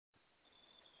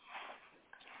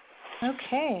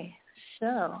Okay,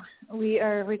 so we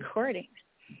are recording.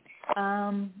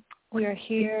 We are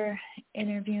here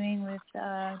interviewing with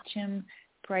Jim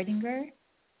Breidinger,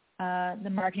 the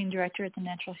marketing director at the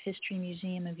Natural History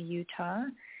Museum of Utah,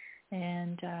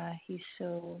 and he's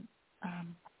so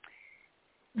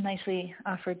nicely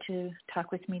offered to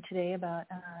talk with me today about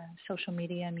social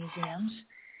media and museums.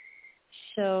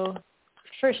 So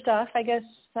first off, I guess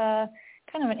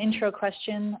kind of an intro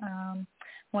question.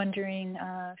 Wondering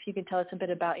if you could tell us a bit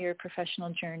about your professional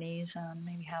journeys,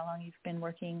 maybe how long you've been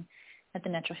working at the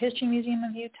Natural History Museum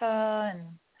of Utah and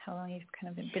how long you've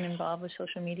kind of been involved with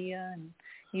social media and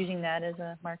using that as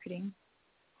a marketing.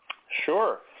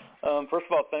 Sure. First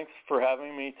of all, thanks for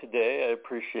having me today. I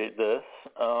appreciate this.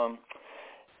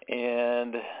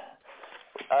 And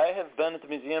I have been at the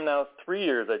museum now 3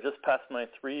 years. I just passed my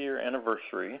 3-year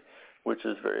anniversary, which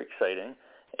is very exciting.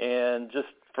 And just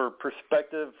for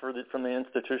perspective, from the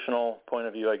institutional point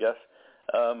of view, I guess,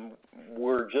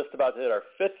 we're just about to hit our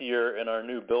 5th year in our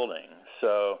new building.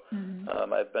 So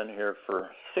I've been here for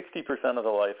 60% of the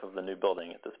life of the new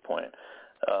building at this point.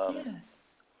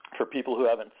 For people who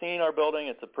haven't seen our building,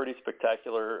 it's a pretty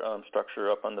spectacular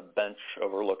structure up on the bench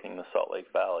overlooking the Salt Lake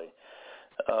Valley.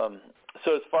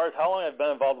 So as far as how long I've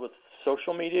been involved with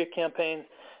social media campaigns,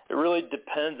 it really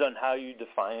depends on how you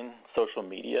define social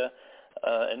media.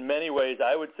 In many ways,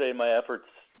 I would say my efforts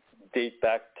date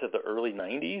back to the early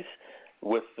 90s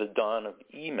with the dawn of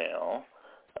email.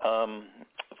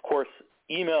 Of course,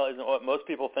 email isn't what most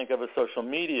people think of as social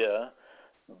media,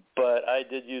 but I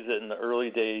did use it in the early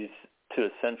days to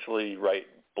essentially write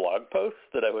blog posts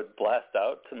that I would blast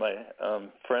out to my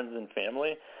friends and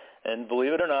family. And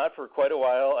believe it or not, for quite a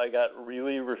while, I got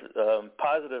really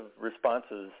positive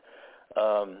responses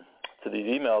to these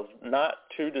emails, not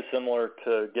too dissimilar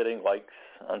to getting likes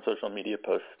on social media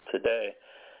posts today.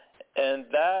 And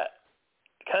that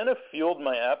kind of fueled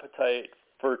my appetite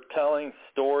for telling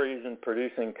stories and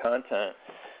producing content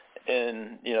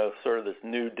in, sort of this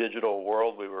new digital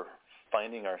world we were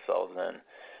finding ourselves in.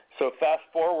 So fast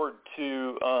forward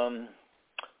to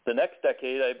the next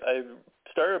decade, I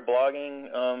started blogging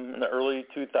in the early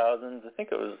 2000s. I think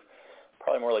it was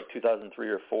probably more like 2003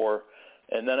 or 4.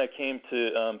 And then I came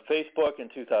to Facebook in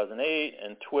 2008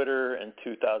 and Twitter in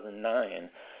 2009.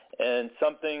 And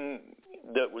something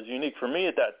that was unique for me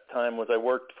at that time was I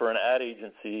worked for an ad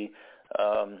agency,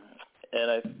 and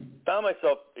I found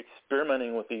myself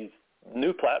experimenting with these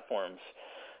new platforms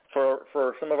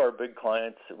for some of our big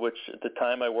clients, which at the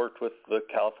time I worked with the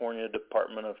California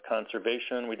Department of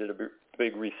Conservation. We did a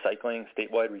big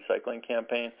statewide recycling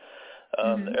campaign.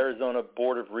 The Arizona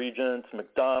Board of Regents,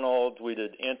 McDonald's, we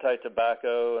did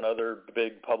anti-tobacco and other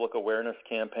big public awareness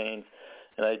campaigns,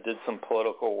 and I did some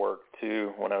political work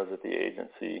too when I was at the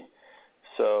agency.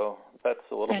 So that's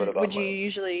a little bit about. Would you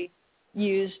usually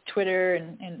use Twitter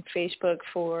and Facebook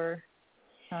for,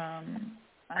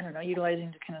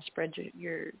 utilizing to kind of spread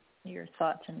your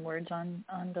thoughts and words on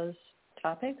those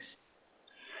topics?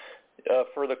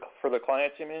 For the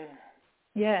clients, you mean?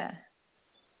 Yeah.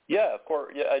 Yeah, of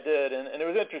course. Yeah, I did, and it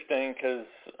was interesting because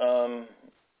a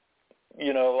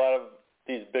lot of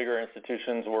these bigger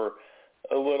institutions were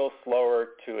a little slower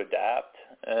to adapt,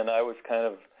 and I was kind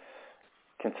of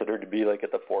considered to be like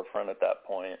at the forefront at that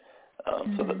point.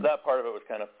 So that part of it was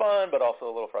kind of fun, but also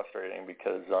a little frustrating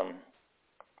because I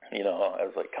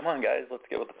was like, come on, guys, let's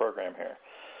get with the program here.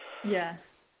 Yeah,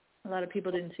 a lot of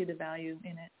people didn't see the value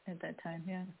in it at that time.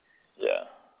 Yeah. Yeah.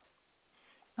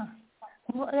 Huh.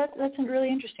 Well, that's really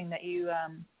interesting that you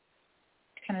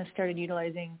kind of started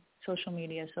utilizing social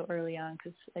media so early on,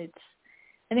 because I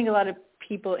think a lot of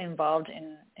people involved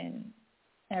in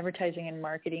advertising and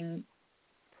marketing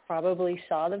probably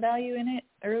saw the value in it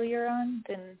earlier on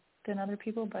than other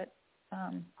people, but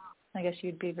I guess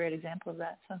you'd be a great example of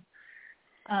that. So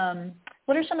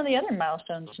what are some of the other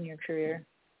milestones in your career?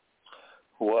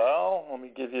 Well, let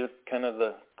me give you kind of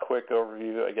the quick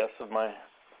overview, I guess, of my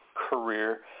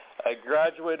career. I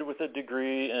graduated with a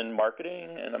degree in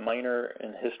marketing and a minor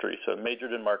in history. So I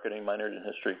majored in marketing, minored in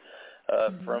history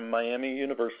from Miami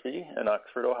University in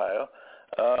Oxford, Ohio.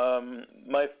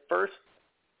 My first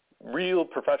real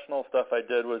professional stuff I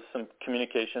did was some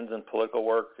communications and political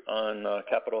work on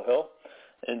Capitol Hill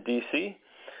in D.C.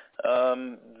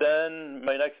 Then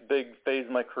my next big phase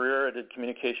of my career, I did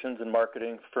communications and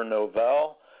marketing for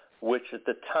Novell, which at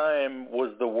the time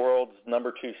was the world's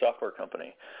number 2 software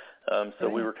company. So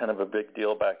we were kind of a big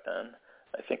deal back then.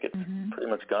 I think it's pretty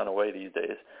much gone away these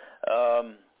days.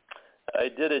 I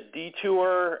did a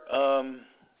detour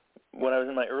when I was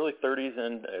in my early 30s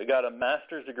and I got a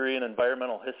master's degree in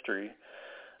environmental history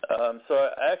So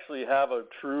I actually have a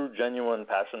true, genuine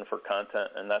passion for content,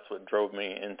 and that's what drove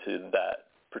me into that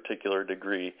particular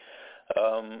degree.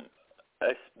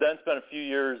 I then spent a few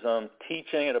years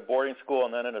teaching at a boarding school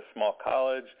and then at a small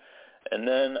college. And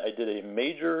then I did a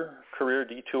major career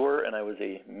detour, and I was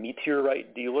a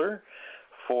meteorite dealer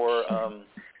for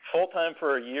full-time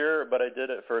for a year, but I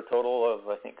did it for a total of,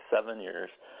 I think, 7 years.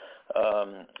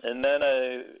 And then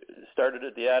I started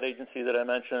at the ad agency that I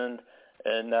mentioned,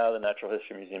 and now the Natural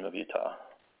History Museum of Utah.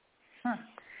 Huh.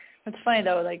 It's funny,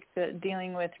 though, like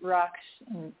dealing with rocks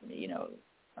and,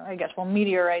 I guess,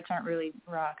 meteorites aren't really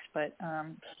rocks, but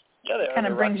yeah, they it kind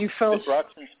of brings you full... It's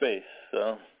rocks in space,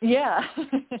 so... Yeah.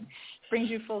 Brings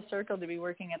you full circle to be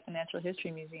working at the Natural History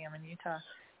Museum in Utah.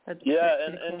 That's cool.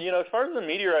 And as far as the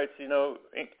meteorites,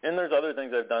 and there's other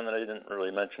things I've done that I didn't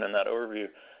really mention in that overview,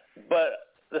 but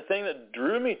the thing that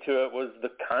drew me to it was the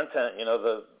content.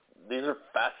 These are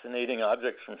fascinating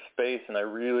objects from space, and I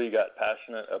really got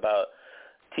passionate about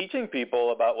teaching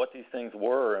people about what these things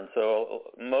were. And so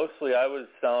mostly I was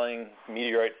selling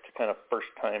meteorites to kind of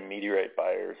first-time meteorite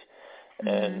buyers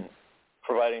and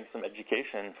providing some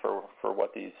education for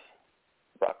what these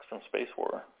rocks from space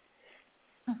were.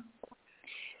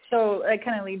 So that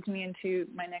kind of leads me into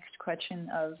my next question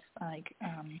of, I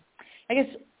guess,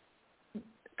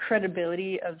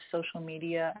 credibility of social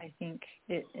media. I think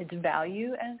its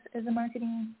value as a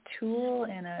marketing tool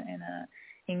and a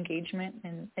engagement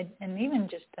and even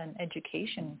just an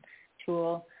education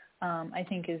tool, I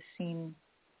think is seen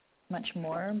much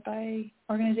more by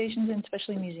organizations and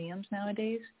especially museums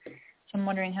nowadays. So I'm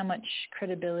wondering how much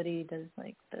credibility does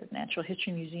the Natural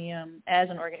History Museum as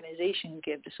an organization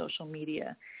give to social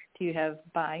media? Do you have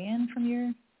buy-in from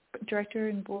your director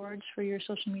and boards for your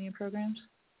social media programs?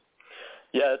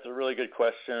 Yeah, it's a really good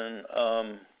question.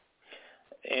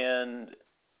 And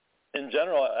in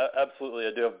general, absolutely,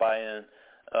 I do have buy-in.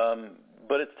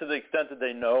 But it's to the extent that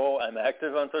they know I'm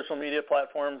active on social media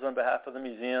platforms on behalf of the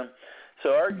museum.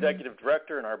 So our executive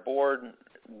director and our board,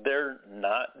 they're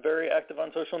not very active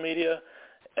on social media.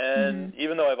 And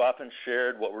even though I've often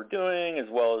shared what we're doing as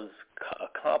well as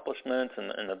accomplishments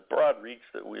and the broad reach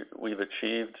that we've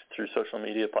achieved through social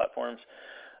media platforms,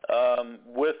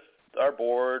 with our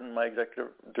board and my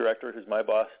executive director, who's my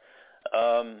boss,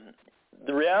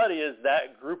 the reality is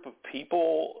that group of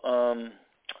people,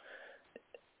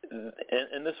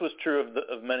 and this was true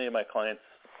of many of my clients,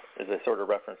 as I sort of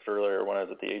referenced earlier when I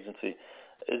was at the agency,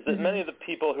 is that many of the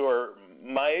people who are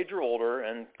my age or older,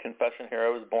 and confession here, I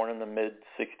was born in the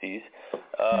mid-'60s,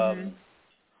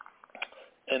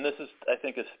 and this is, I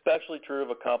think, especially true of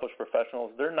accomplished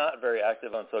professionals, they're not very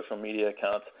active on social media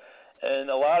accounts, and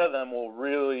a lot of them will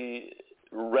really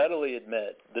readily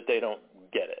admit that they don't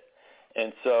get it.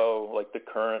 And so, like the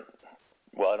current,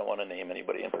 I don't want to name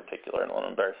anybody in particular, I don't want to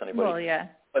embarrass anybody. Well, yeah.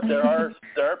 But there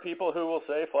are people who will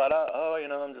say flat out,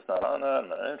 I'm just not on that, I'm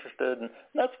not interested, and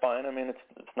that's fine. I mean,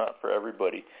 it's not for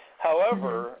everybody.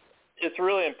 However, it's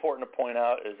really important to point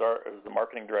out as the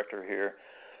marketing director here,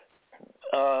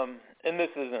 and this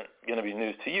isn't going to be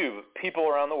news to you, but people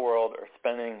around the world are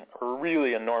spending a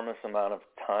really enormous amount of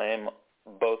time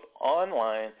both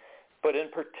online, but in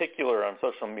particular on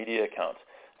social media accounts.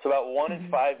 So about 1 in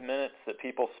 5 minutes that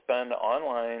people spend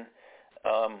online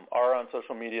are on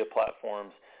social media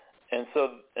platforms. And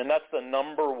that's the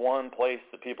number one place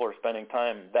that people are spending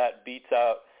time. That beats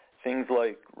out things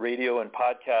like radio and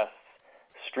podcasts,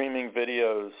 streaming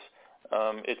videos.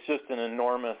 It's just an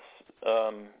enormous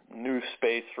new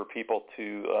space for people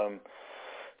to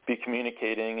be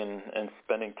communicating and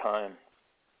spending time.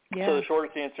 Yeah. So the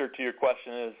shortest answer to your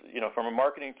question is, from a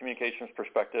marketing communications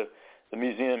perspective, the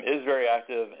museum is very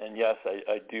active, and yes,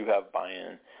 I do have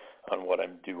buy-in on what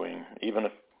I'm doing, even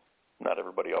if not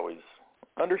everybody always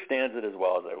understands it as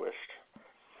well as I wished.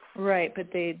 Right,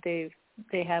 but they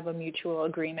have a mutual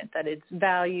agreement that it's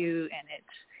value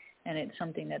and it's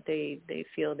something that they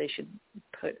feel they should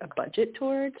put a budget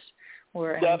towards.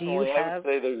 Or definitely, do you have... I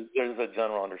would say there's a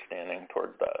general understanding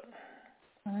towards that.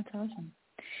 Oh, that's awesome.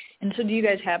 And so, do you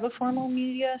guys have a formal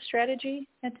media strategy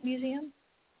at the museum?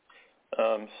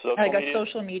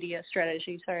 Social media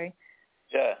strategy. Sorry.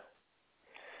 Yeah.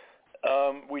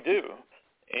 We do.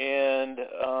 And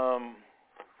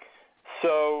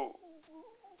so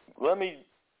let me,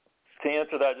 to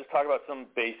answer that, just talk about some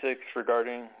basics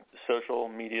regarding social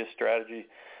media strategy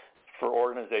for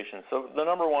organizations. So the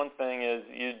number one thing is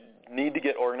you need to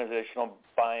get organizational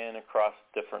buy-in across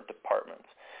different departments.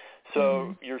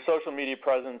 So your social media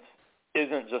presence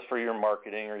isn't just for your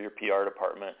marketing or your PR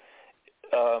department.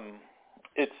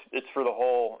 It's for the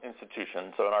whole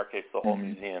institution. So in our case, the whole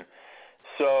museum.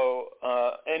 So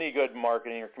any good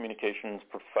marketing or communications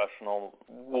professional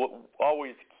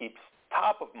always keeps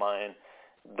top of mind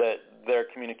that their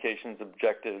communications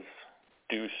objectives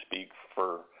do speak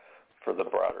for the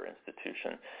broader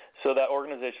institution. So that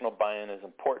organizational buy-in is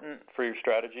important for your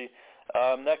strategy.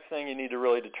 Next thing, you need to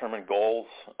really determine goals.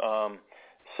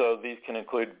 So these can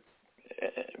include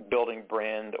building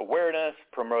brand awareness,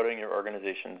 promoting your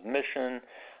organization's mission,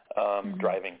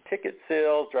 driving ticket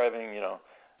sales,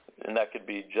 and that could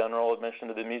be general admission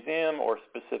to the museum or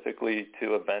specifically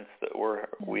to events that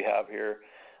we have here.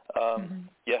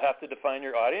 You have to define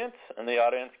your audience, and the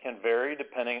audience can vary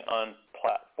depending on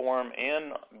platform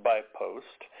and by post.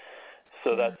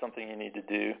 So that's something you need to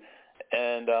do.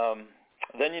 And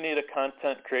then you need a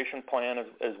content creation plan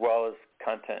as well as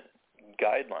content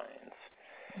guidelines.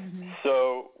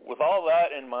 So with all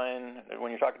that in mind,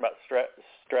 when you're talking about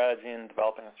strategy and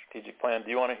developing a strategic plan, do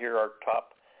you want to hear our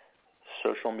top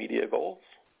social media goals?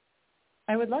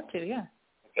 I would love to, yeah.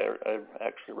 I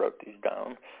actually wrote these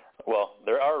down. Well,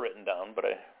 they are written down, but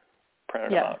I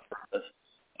printed them out for this.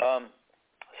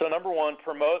 So number one,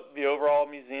 promote the overall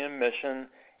museum mission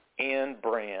and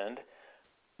brand.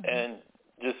 And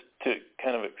just to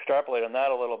kind of extrapolate on that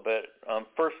a little bit,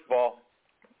 first of all,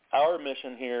 our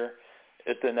mission here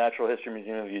at the Natural History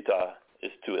Museum of Utah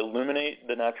is to illuminate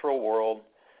the natural world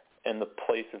and the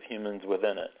place of humans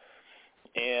within it.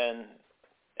 And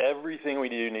everything we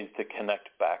do needs to connect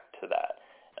back to that,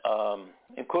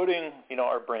 including,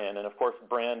 our brand. And, of course,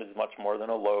 brand is much more than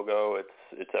a logo.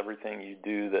 It's everything you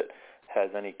do that has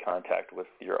any contact with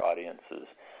your audiences.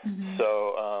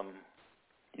 So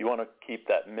you want to keep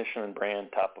that mission and brand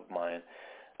top of mind.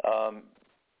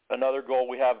 Another goal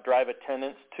we have, drive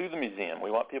attendance to the museum. We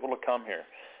want people to come here.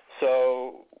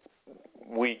 So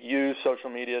we use social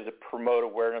media to promote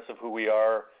awareness of who we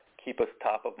are, keep us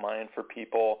top of mind for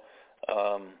people,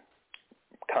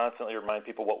 constantly remind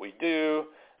people what we do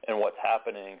and what's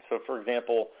happening. So, for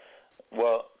example,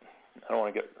 I don't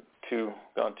want to go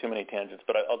on too many tangents,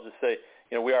 but I'll just say,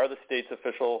 we are the state's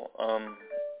official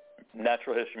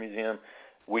natural history museum.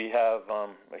 We have a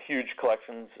huge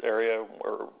collections area,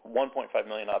 or 1.5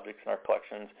 million objects in our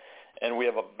collections, and we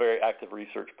have a very active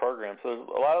research program. So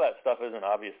a lot of that stuff isn't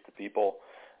obvious to people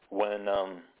when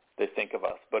they think of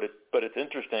us, but it's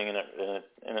interesting, and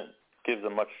it gives a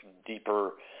much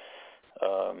deeper,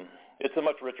 it's a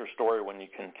much richer story when you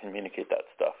can communicate that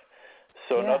stuff.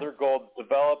 So another goal,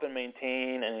 develop and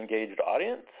maintain an engaged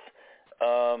audience.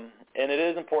 And it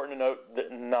is important to note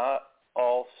that not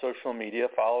all social media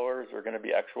followers are going to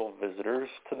be actual visitors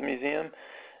to the museum.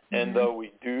 And though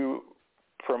we do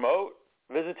promote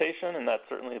visitation, and that's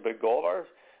certainly a big goal of ours,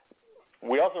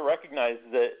 we also recognize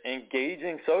that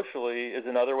engaging socially is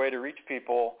another way to reach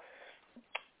people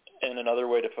and another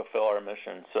way to fulfill our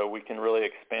mission. So we can really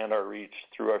expand our reach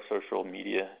through our social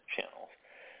media channels.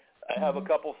 I have a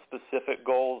couple specific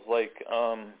goals, like,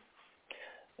 and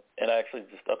I actually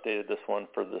just updated this one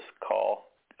for this call.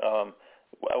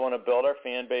 I want to build our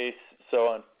fan base. So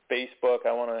on Facebook,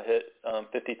 I want to hit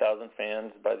 50,000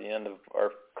 fans by the end of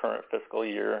our current fiscal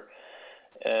year.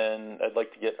 And I'd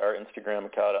like to get our Instagram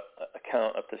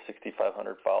account up to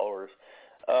 6,500 followers.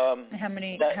 How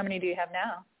many do you have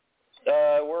now?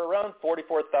 We're around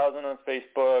 44,000 on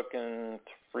Facebook and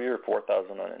 3,000 or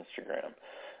 4,000 on Instagram.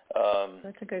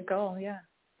 That's a good goal, yeah.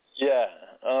 Yeah.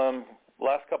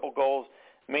 Last couple goals,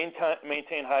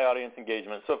 maintain high audience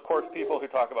engagement. So, of course, people who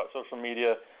talk about social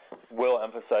media will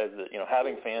emphasize that,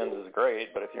 having fans is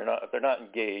great, but if they're not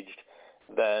engaged,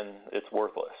 then it's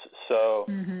worthless. So,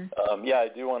 I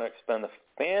do want to expand the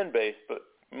fan base, but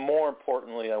more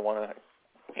importantly, I want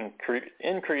to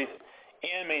increase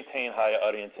and maintain high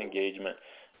audience engagement.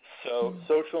 So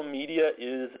social media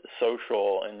is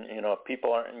social, and, if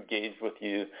people aren't engaged with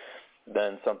you,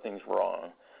 then something's wrong.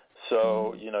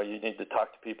 So, you need to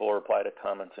talk to people, reply to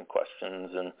comments and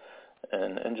questions,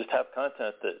 and just have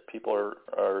content that people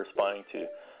are responding to.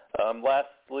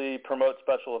 Lastly, promote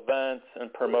special events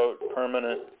and promote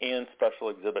permanent and special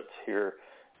exhibits here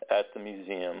at the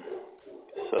museum.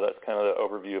 So that's kind of the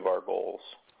overview of our goals.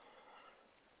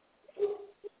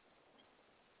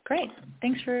 Great.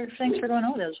 Thanks for going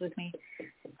over those with me.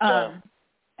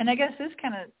 And I guess this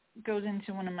kind of goes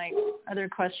into one of my other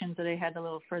questions that I had a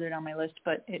little further down my list,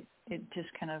 but it just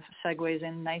kind of segues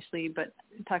in nicely. But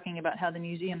talking about how the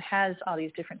museum has all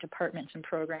these different departments and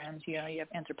programs. You have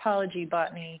anthropology,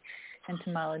 botany,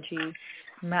 entomology,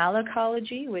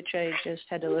 malacology, which I just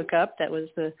had to look up. That was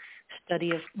the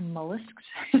study of mollusks.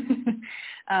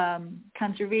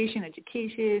 Conservation,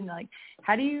 education. Like,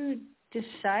 how do you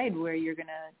decide where you're going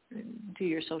to do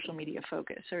your social media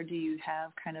focus, or do you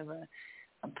have kind of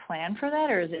a plan for that,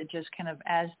 or is it just kind of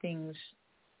as things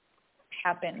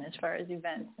happen as far as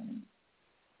events and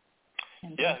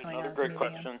yeah, another great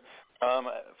question.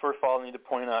 First of all, I need to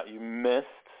point out you missed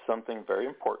something very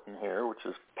important here, which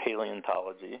is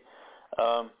paleontology.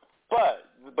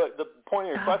 But the point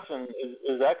of your question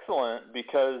is excellent,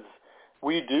 because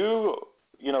we do,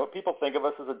 people think of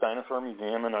us as a dinosaur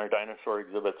museum, and our dinosaur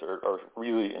exhibits are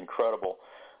really incredible.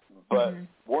 But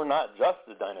we're not just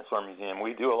a dinosaur museum.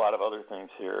 We do a lot of other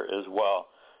things here as well.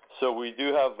 So we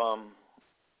do have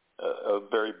a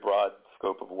very broad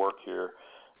scope of work here,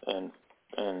 and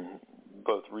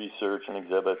both research and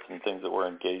exhibits and things that we're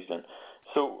engaged in.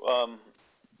 So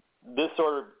this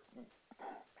sort of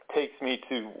takes me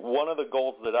to one of the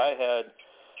goals that I had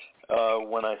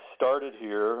when I started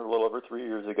here a little over 3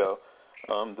 years ago.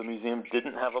 The museum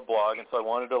didn't have a blog, and so I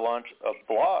wanted to launch a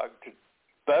blog to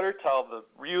better tell the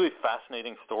really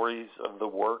fascinating stories of the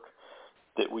work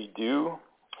that we do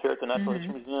here at the Natural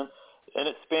History Museum, and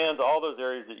it spans all those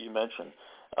areas that you mentioned.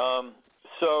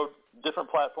 So different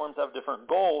platforms have different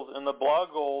goals, and the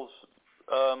blog goals,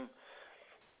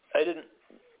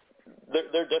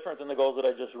 they're different than the goals that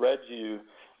I just read to you.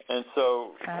 And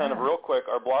so kind of real quick,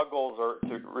 our blog goals are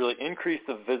to really increase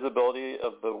the visibility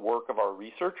of the work of our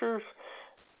researchers,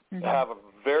 have a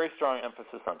very strong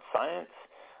emphasis on science,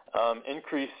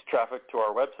 increase traffic to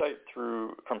our website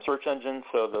from search engines,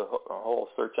 so the whole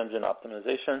search engine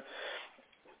optimization,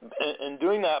 and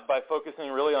doing that by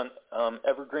focusing really on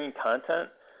evergreen content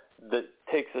that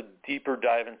takes a deeper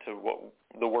dive into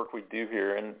the work we do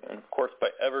here. And of course, by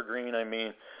evergreen, I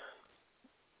mean,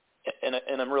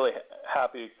 and I'm really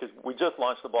happy because we just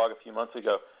launched the blog a few months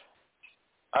ago.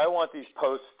 I want these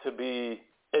posts to be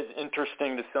as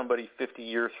interesting to somebody 50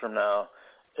 years from now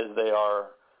as they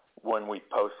are when we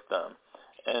post them.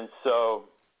 And so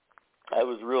I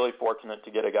was really fortunate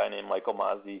to get a guy named Michael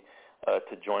Mazzi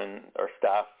to join our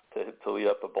staff to lead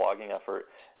up a blogging effort.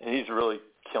 And he's really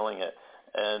killing it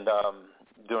and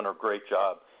doing a great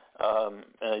job. And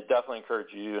I definitely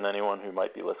encourage you and anyone who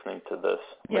might be listening to this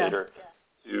later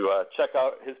to check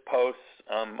out his posts.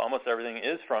 Almost everything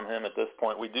is from him at this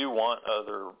point. We do want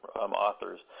other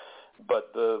authors.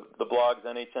 But the blog's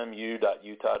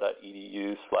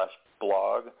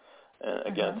nhmu.utah.edu/blog. And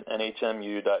again, it's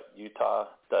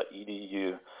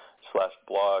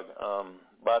nhmu.utah.edu/blog.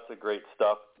 Lots of great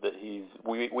stuff that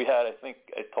we had, I think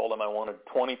I told him I wanted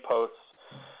 20 posts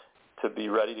to be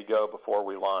ready to go before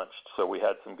we launched. So we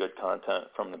had some good content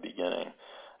from the beginning.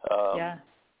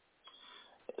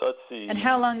 Let's see. And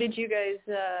how long did you guys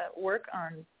work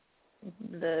on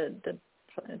the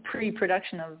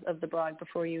pre-production of the blog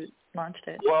before you launched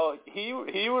it? Well, he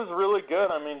was really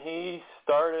good. I mean, he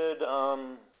started,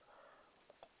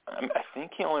 I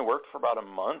think he only worked for about a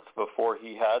month before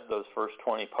he had those first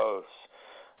 20 posts.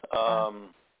 And,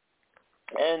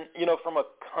 from a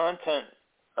content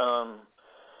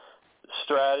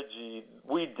strategy,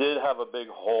 we did have a big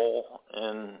hole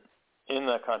in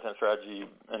that content strategy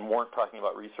and weren't talking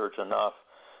about research enough.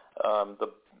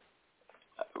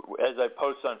 As I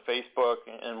post on Facebook,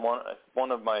 and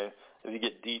one of my, if you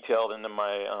get detailed into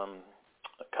my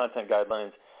content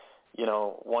guidelines,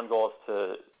 one goal is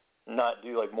to not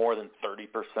do like more than 30%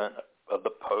 of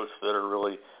the posts that are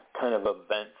really kind of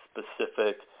event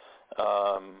specific,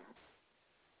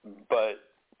 but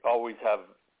always have,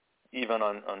 even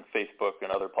on Facebook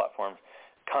and other platforms,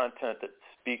 content that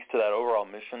speaks to that overall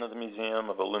mission of the museum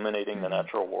of illuminating the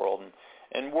natural world.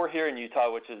 And we're here in Utah,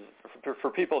 which is,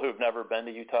 for people who've never been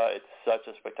to Utah, it's such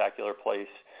a spectacular place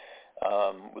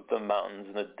with the mountains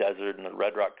and the desert and the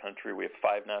red rock country. We have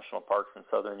 5 national parks in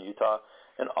southern Utah.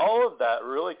 And all of that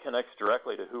really connects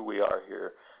directly to who we are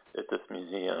here at this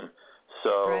museum.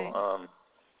 So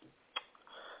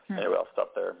anyway, I'll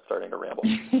stop there. I'm starting to ramble.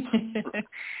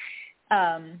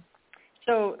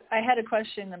 So I had a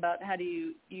question about how do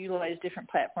you utilize different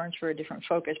platforms for a different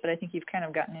focus, but I think you've kind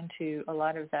of gotten into a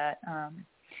lot of that.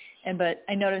 But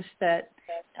I noticed that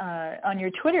on your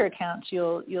Twitter accounts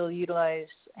you'll utilize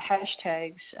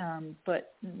hashtags,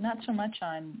 but not so much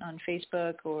on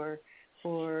Facebook or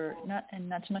not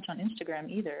so much on Instagram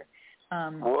either.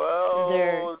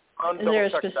 Well, I'm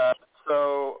double-check that.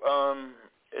 So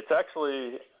it's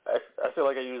actually, I feel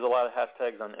like I use a lot of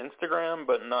hashtags on Instagram,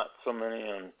 but not so many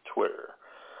on Twitter.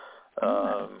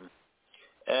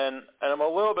 And I'm a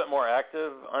little bit more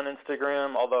active on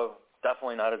Instagram, although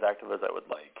definitely not as active as I would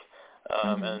like.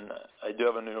 And I do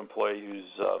have a new employee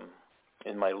who's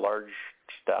in my large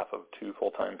staff of 2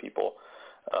 full-time people.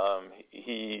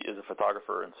 He is a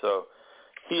photographer, and so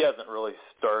he hasn't really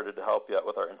started to help yet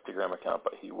with our Instagram account,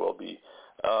 but he will be.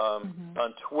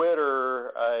 On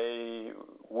Twitter,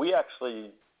 we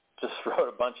actually just wrote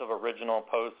a bunch of original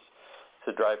posts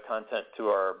to drive content to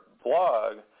our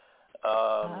blog,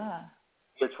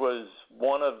 which was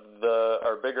one of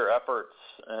our bigger efforts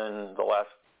in the last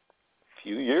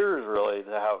few years, really,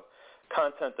 to have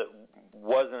content that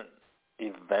wasn't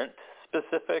event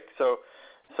specific. So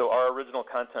our original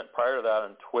content prior to that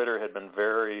on Twitter had been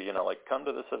very, like, come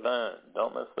to this event,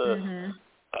 don't miss this.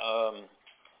 Mm-hmm.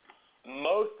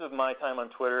 Most of my time on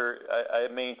Twitter, I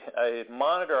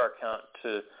monitor our account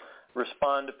to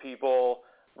respond to people,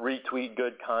 retweet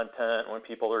good content when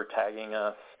people are tagging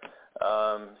us.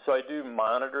 So I do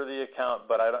monitor the account,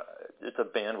 but it's a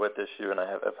bandwidth issue, and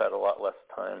I've had a lot less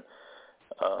time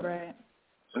right.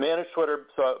 to manage Twitter.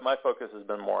 So my focus has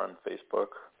been more on Facebook.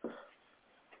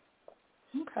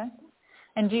 Okay.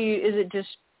 And is it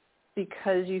just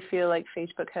because you feel like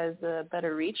Facebook has a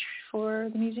better reach for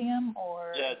the museum,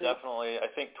 or? Yeah, definitely. I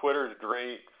think Twitter is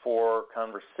great for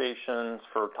conversations,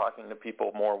 for talking to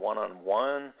people more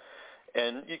one-on-one,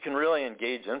 and you can really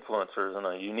engage influencers in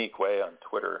a unique way on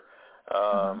Twitter.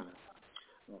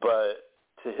 But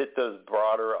to hit those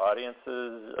broader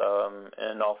audiences,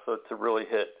 and also to really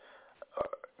hit,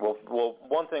 well,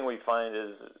 one thing we find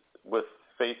is with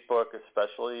Facebook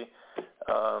especially,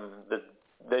 that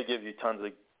they give you tons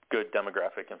of good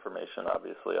demographic information,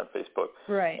 obviously, on Facebook.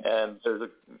 Right. And there's a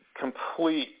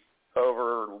complete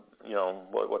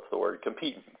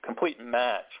complete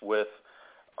match with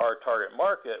our target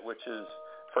market, which is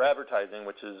for advertising,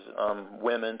 which is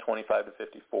women 25 to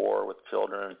 54 with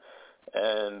children,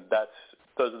 and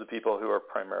those are the people who are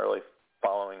primarily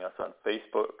following us on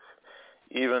Facebook.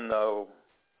 Even though,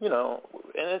 and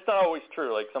it's not always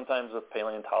true. Like sometimes with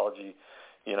paleontology,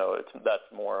 that's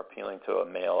more appealing to a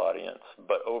male audience.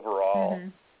 But overall,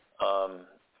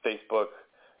 Facebook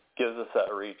gives us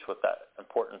that reach with that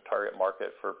important target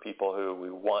market for people who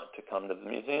we want to come to the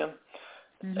museum.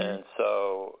 Mm-hmm. And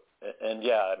so,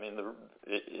 yeah, I mean,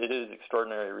 it is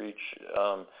extraordinary reach.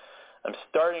 I'm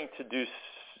planning to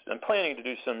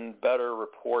do some better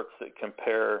reports that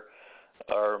compare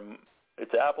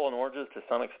it's apple and oranges to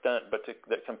some extent, but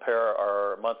that compare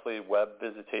our monthly web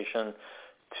visitation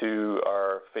to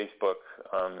our Facebook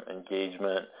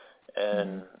engagement.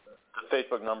 And the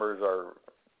Facebook numbers are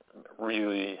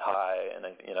really high, and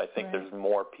I think there's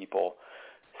more people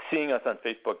seeing us on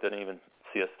Facebook than even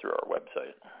see us through our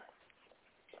website.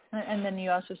 And then you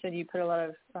also said you put a lot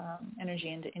of energy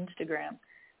into Instagram.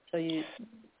 So you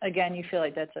feel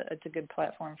like it's a good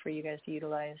platform for you guys to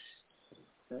utilize.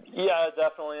 Yeah,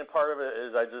 definitely. And part of it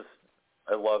is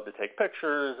I love to take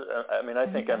pictures. I mean, I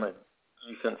think I'm a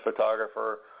decent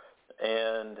photographer,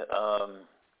 and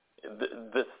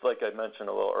this, like I mentioned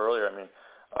a little earlier, I mean,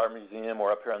 our museum,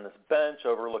 we're up here on this bench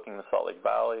overlooking the Salt Lake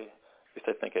Valley. At least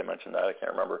I think I mentioned that. I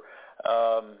can't remember.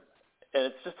 And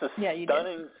it's just a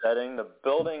stunning setting. The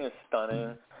building is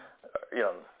stunning.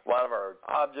 A lot of our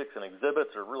objects and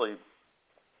exhibits are really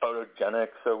photogenic.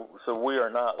 So we are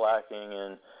not lacking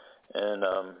in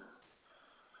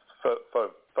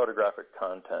photographic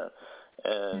content.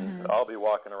 And I'll be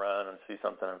walking around and see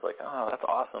something and it's like, oh, that's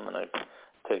awesome, and I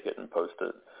take it and post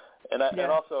it. And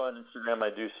also on Instagram,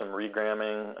 I do some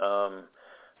regramming.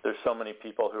 There's so many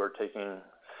people who are taking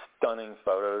stunning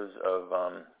photos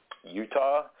of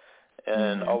Utah,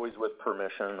 and always with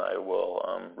permission, I will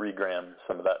regram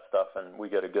some of that stuff, and we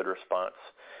get a good response.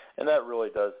 And that really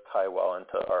does tie well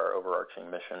into our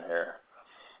overarching mission here.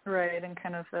 Right, and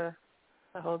kind of the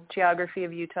whole geography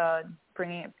of Utah, and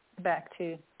bringing it back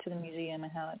to the museum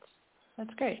and how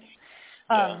that's great.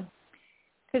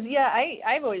 Because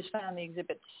I've always found the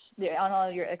exhibits on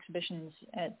all your exhibitions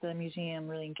at the museum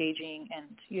really engaging,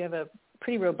 and you have a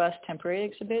pretty robust temporary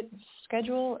exhibit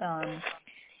schedule.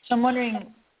 So I'm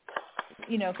wondering,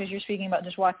 because you're speaking about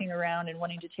just walking around and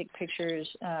wanting to take pictures,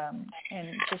 and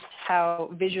just how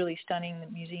visually stunning the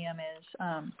museum is.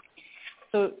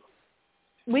 So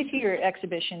with your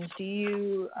exhibitions, do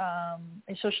you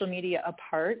is social media a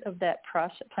part of that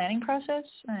planning process?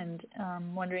 And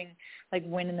wondering, like,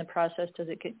 when in the process does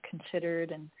it get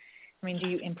considered? And I mean, do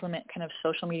you implement kind of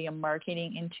social media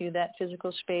marketing into that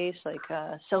physical space, like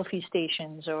selfie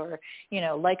stations, or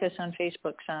like us on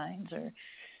Facebook signs, or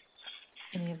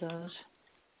any of those?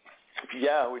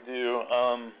 Yeah, we do.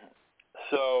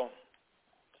 So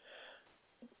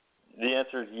the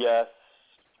answer is yes,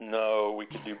 no, we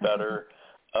could do better.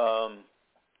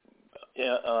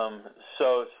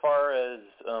 So as far as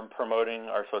promoting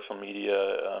our social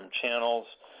media channels,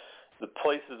 the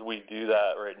places we do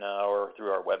that right now are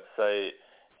through our website,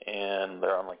 and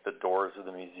they're on like the doors of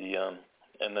the museum,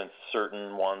 and then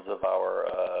certain ones of our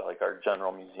like our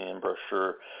general museum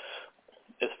brochure.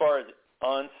 As far as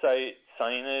on-site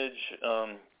signage,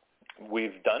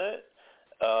 we've done it.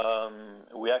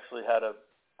 We actually had a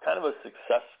kind of a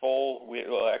successful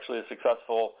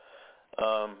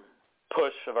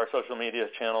push of our social media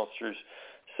channels through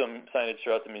some signage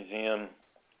throughout the museum.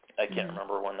 I can't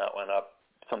remember when that went up,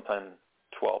 sometime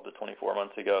 12 to 24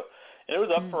 months ago. And it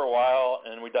was up for a while,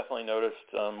 and we definitely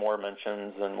noticed more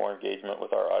mentions and more engagement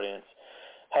with our audience.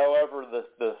 However,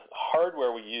 the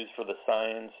hardware we used for the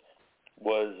signs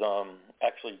was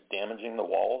actually damaging the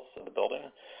walls of the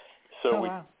building. So we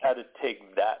had to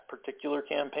take that particular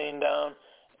campaign down,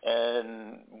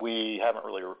 and we haven't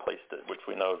really replaced it, which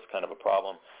we know is kind of a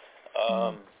problem.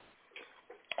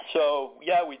 So,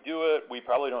 yeah, we do it. We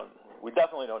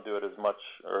definitely don't do it as much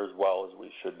or as well as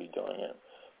we should be doing it.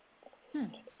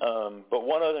 But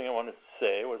one other thing I wanted to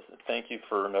say was thank you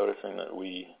for noticing that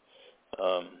we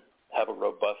have a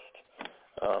robust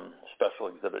special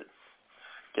exhibit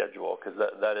schedule, because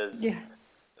that is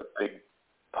a big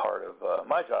part of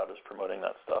my job, is promoting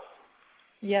that stuff.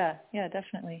 Yeah,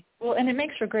 definitely. Well, and it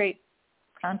makes for great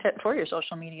content for your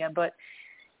social media, but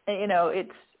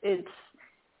it's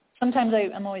sometimes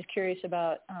I'm always curious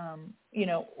about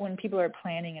when people are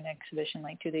planning an exhibition,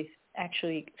 like, do they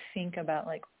actually think about,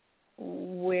 like,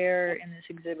 where in this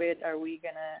exhibit are we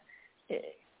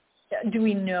do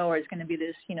we know it's going to be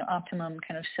this optimum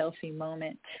kind of selfie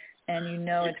moment, and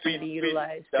it's going to be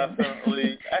utilized?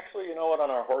 Definitely. Actually, you know what? On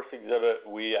our horse exhibit,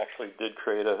 we actually did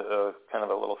create a kind of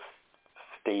a little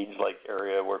stage-like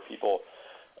area where people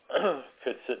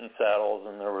could sit in saddles,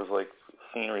 and there was like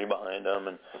scenery behind them,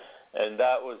 and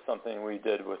that was something we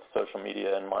did with social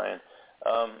media in mind.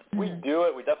 We do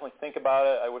it. We definitely think about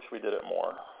it. I wish we did it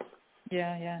more.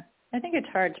 Yeah. I think it's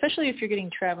hard, especially if you're getting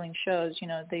traveling shows.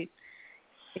 They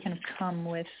kind of come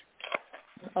with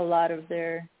a lot of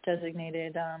their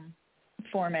designated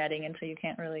formatting, and so you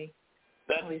can't really.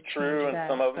 That's true, and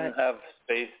some of them have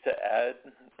space to add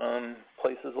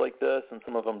places like this, and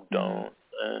some of them don't.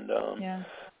 And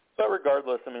but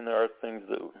regardless, I mean, there are things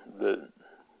that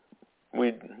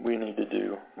we need to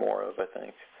do more of, I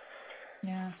think.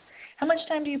 Yeah. How much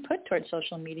time do you put towards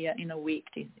social media in a week?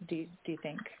 Do you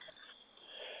think?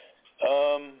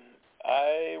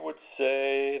 I would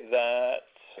say that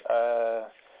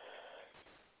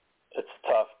it's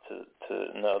tough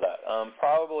to know that.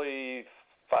 Probably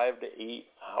 5 to 8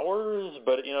 hours,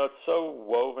 but it's so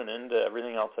woven into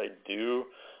everything else I do.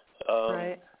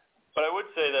 Right. But I would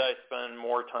say that I spend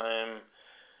more time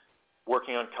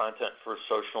working on content for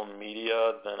social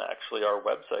media than actually our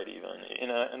website even.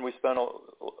 And we spend a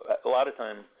lot of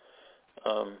time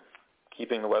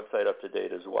keeping the website up to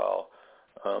date as well.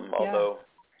 Although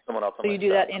someone else on my staff. So you do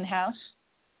that in-house?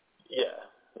 Yeah.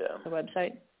 The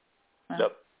website?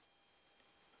 Yep.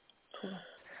 Cool.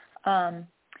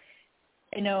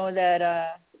 I know that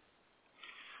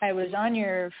I was on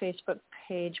your Facebook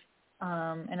page,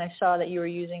 and I saw that you were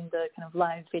using the kind of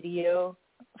live video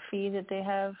feed that they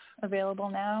have available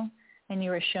now, and you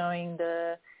were showing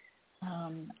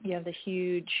you have the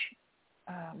huge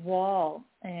wall,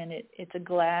 and it's a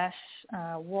glass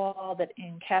wall that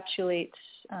encapsulates,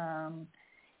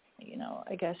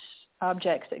 I guess,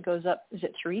 objects that goes up. Is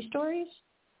it 3 stories?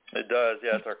 It does,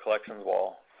 yeah. It's our collections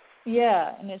wall.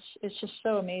 Yeah, and it's just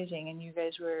so amazing. And you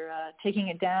guys were taking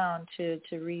it down to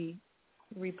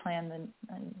replan the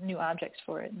new objects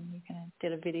for it, and you kind of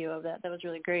did a video of that. That was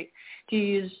really great. Do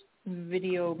you use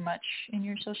video much in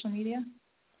your social media?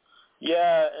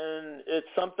 Yeah, and it's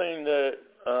something that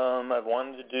I've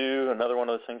wanted to do. Another one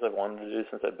of those things I've wanted to do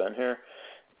since I've been here.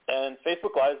 And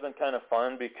Facebook Live has been kind of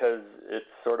fun because it's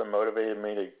sort of motivated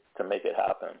me to make it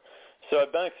happen. So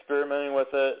I've been experimenting with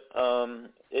it.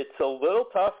 It's a little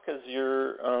tough because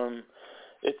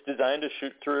it's designed to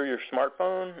shoot through your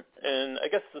smartphone, and I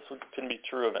guess this can be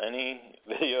true of any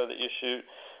video that you shoot,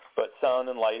 but sound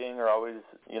and lighting are always,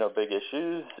 big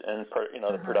issues, and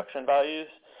the production values.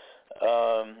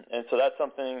 And so that's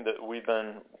something that we've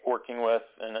been working with.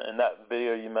 And in that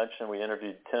video you mentioned, we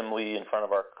interviewed Tim Lee in front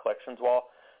of our collections wall.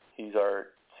 He's our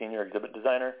senior exhibit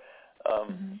designer,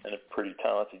 and a pretty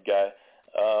talented guy.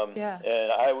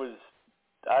 And I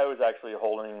was actually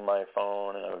holding my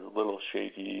phone, and I was a little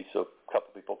shaky, so a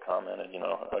couple people commented,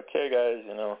 okay, guys,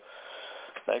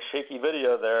 nice shaky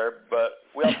video there, but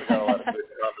we also got a lot of good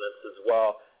comments as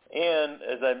well. And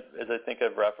as I think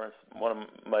I've referenced, one of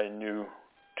my new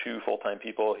 2 full-time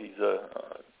people, he's a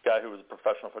guy who was a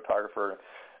professional photographer.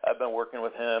 I've been working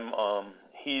with him.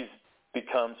 He's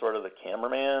become sort of the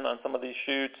cameraman on some of these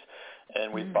shoots,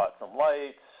 and we've bought some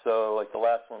lights. So like the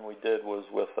last one we did was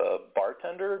with a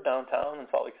bartender downtown in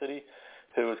Salt Lake City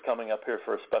who was coming up here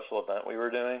for a special event we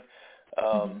were doing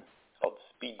called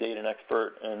Speed Date and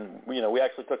Expert. And, we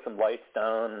actually took some lights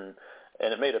down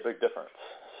and it made a big difference.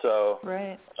 So,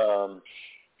 right. So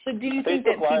do you think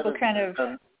that people kind of,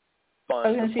 I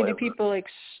was going to say, do people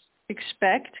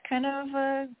expect kind of,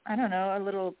 I don't know, a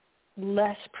little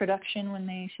less production when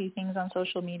they see things on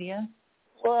social media?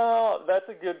 Well, that's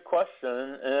a good question.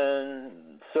 And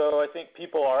so I think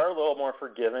people are a little more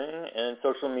forgiving, and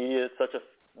social media is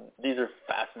these are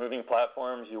fast-moving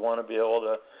platforms. You want to be able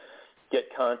to get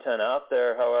content out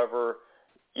there. However,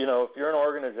 if you're an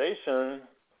organization,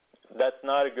 that's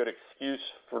not a good excuse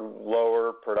for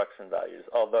lower production values,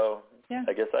 although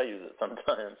I guess I use it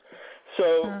sometimes.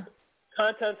 So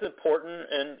content's important,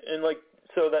 and like,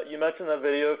 so that you mentioned that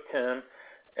video of Tim,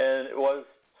 and it was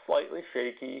slightly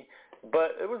shaky,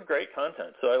 but it was great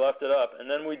content, so I left it up. And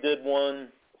then we did one,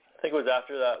 I think it was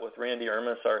after that, with Randy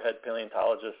Ermis, our head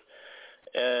paleontologist,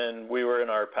 and we were in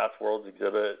our Past Worlds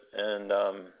exhibit, and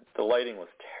the lighting was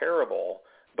terrible,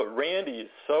 but Randy is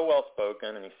so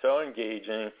well-spoken, and he's so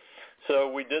engaging.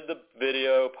 So we did the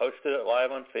video, posted it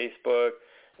live on Facebook,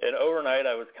 and overnight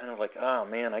I was kind of like, oh,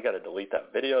 man, I got to delete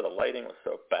that video. The lighting was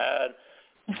so bad.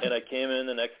 And I came in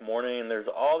the next morning, and there's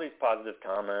all these positive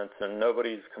comments, and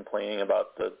nobody's complaining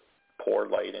about the poor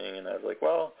lighting. And I was like,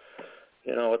 well,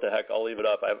 what the heck, I'll leave it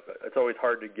up. It's always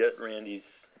hard to get Randy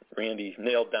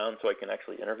nailed down so I can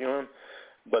actually interview him.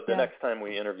 But the next time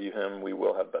we interview him, we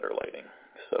will have better lighting.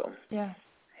 So yeah.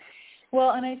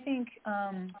 Well, and I think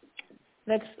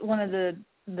that's one of the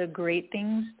great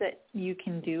things that you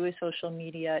can do with social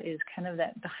media is kind of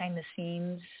that behind the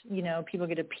scenes, people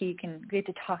get a peek and get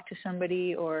to talk to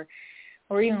somebody, or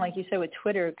even like you said with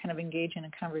Twitter, kind of engage in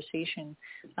a conversation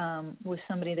with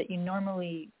somebody that you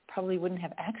normally probably wouldn't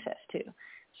have access to.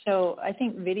 So I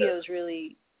think videos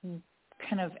really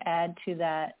kind of add to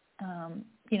that,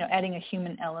 adding a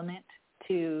human element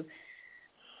to,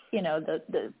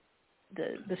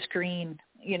 the screen,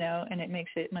 and it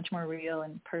makes it much more real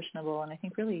and personable. And I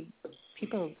think really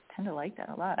people tend to like that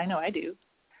a lot. I know I do.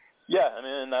 Yeah,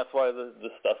 and that's why the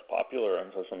stuff's popular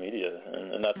on social media,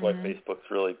 and that's why Facebook's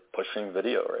really pushing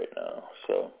video right now.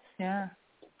 So yeah.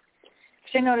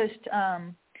 I noticed,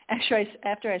 actually,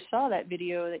 after I saw that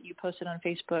video that you posted on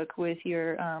Facebook with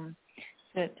your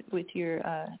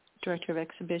director of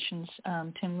exhibitions,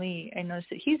 Tim Lee, I noticed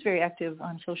that he's very active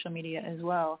on social media as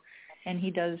well. And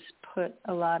he does put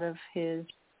a lot of his,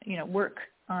 work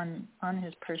on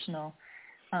his personal.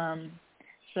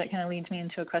 So that kind of leads me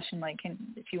into a question, like,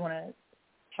 if you want to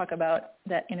talk about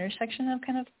that intersection of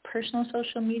kind of personal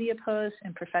social media posts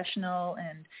and professional,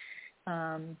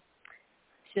 and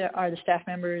are the staff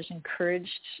members encouraged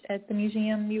at the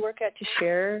museum you work at to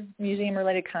share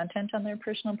museum-related content on their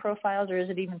personal profiles, or is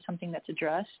it even something that's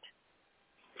addressed?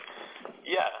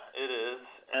 Yeah, it is.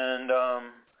 And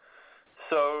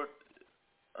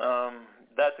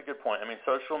that's a good point.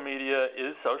 Social media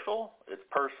is social, it's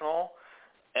personal,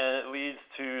 and it leads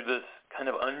to this kind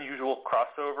of unusual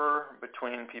crossover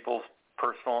between people's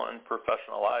personal and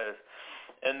professional lives.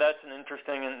 And that's an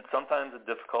interesting and sometimes a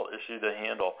difficult issue to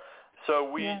handle. So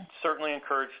we certainly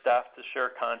encourage staff to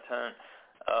share content,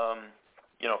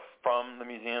 from the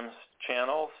museum's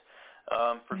channels.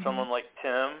 For someone like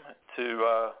Tim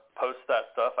to post that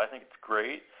stuff, I think it's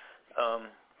great.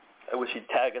 I wish he'd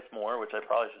tag us more, which I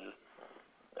probably should just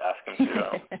ask him to.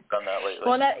 I haven't done that lately.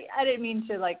 Well, I didn't mean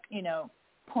to,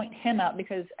 point him out,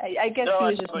 because I guess he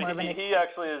was just more of an... He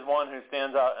actually is one who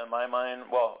stands out in my mind.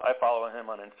 Well, I follow him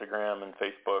on Instagram and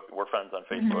Facebook. We're friends on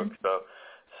Facebook,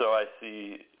 so I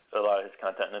see a lot of his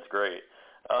content, and it's great.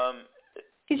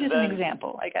 He's just an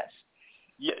example, I guess.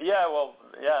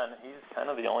 And he's kind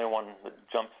of the only one that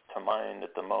jumps to mind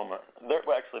at the moment.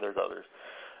 Actually, there's others.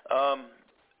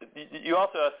 You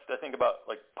also asked, I think, about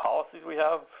policies we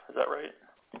have. Is that right?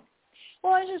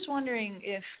 Well, I was just wondering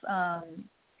if,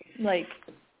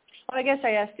 I guess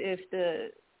I asked if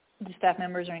the staff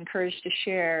members are encouraged to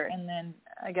share, and then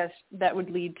I guess that would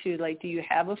lead to, do you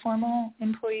have a formal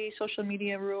employee social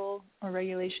media rule or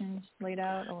regulations laid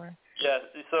out, or? Yeah,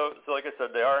 so like I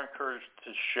said, they are encouraged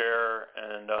to share,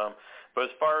 and but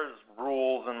as far as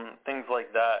rules and things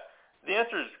like that, the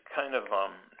answer is kind of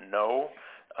no.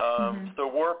 So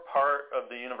we're part of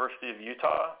the University of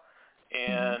Utah,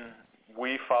 and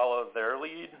we follow their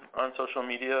lead on social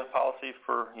media policy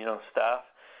for staff,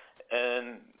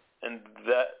 and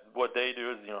that what they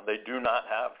do is they do not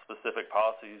have specific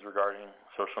policies regarding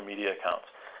social media accounts,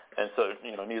 and so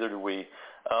neither do we.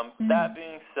 That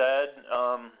being said,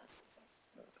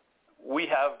 we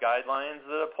have guidelines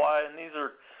that apply, and these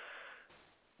are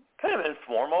kind of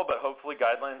informal, but hopefully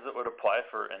guidelines that would apply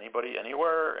for anybody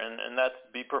anywhere, and that's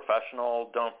be professional,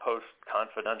 don't post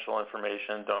confidential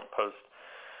information, don't post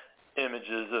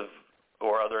images of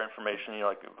or other information,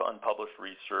 like unpublished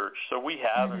research. So we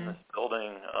have in this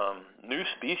building new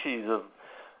species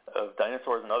of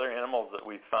dinosaurs and other animals that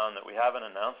we've found that we haven't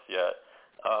announced yet.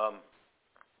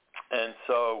 And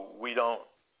so we don't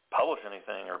publish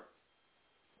anything or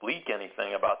leak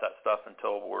anything about that stuff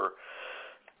until we're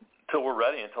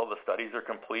ready, until the studies are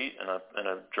complete and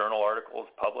a journal article is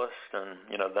published, and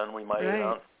then we might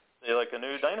announce like a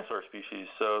new dinosaur species.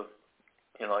 So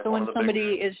like so when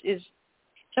somebody is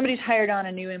somebody's hired on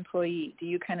a new employee, do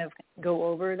you kind of go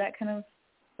over that kind of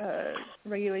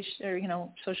regulation or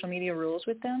social media rules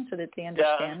with them so that they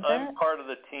understand that? I'm part of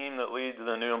the team that leads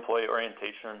the new employee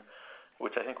orientation,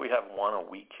 which I think we have one a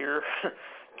week here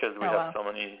because we have so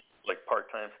many like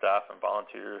part-time staff and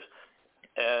volunteers,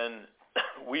 and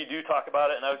we do talk about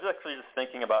it. And I was actually just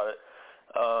thinking about it.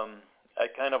 I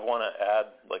kind of want to add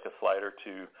like a slide or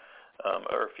two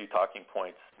or a few talking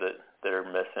points that they're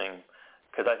missing,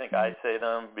 because I think I say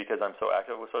them because I'm so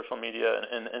active with social media,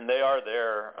 and they are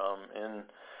there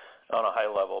on a high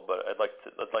level. But I'd like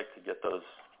to get those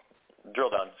drill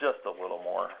down just a little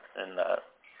more in that.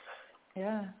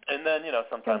 Yeah. And then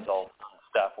sometimes I'll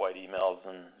staff-wide emails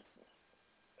and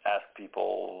ask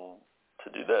people to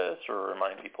do this or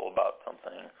remind people about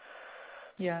something.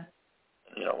 Yeah.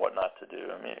 What not to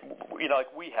do. I mean, like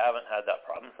we haven't had that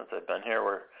problem since I've been here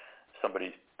where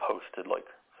somebody's posted like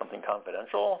something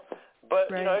confidential, but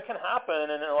it can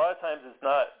happen, and a lot of times it's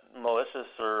not malicious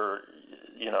or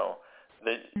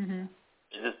they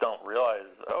just don't realize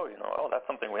that's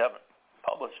something we haven't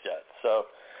published yet. So,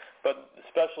 but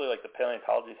especially like the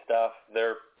paleontology staff,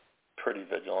 they're pretty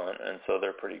vigilant, and so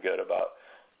they're pretty good about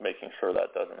making sure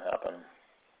that doesn't happen.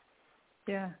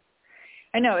 Yeah,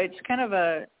 I know it's kind of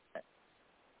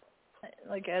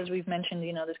like as we've mentioned,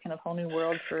 this kind of whole new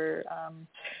world for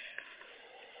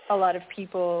a lot of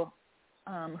people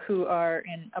who are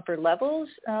in upper levels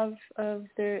of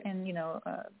their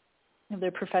of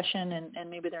their profession, and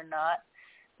maybe they're a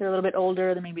little bit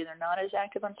older, then maybe they're not as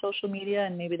active on social media,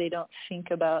 and maybe they don't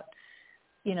think about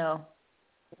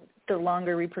the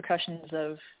longer repercussions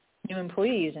of new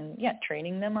employees and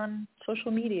training them on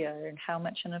social media and how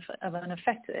much of an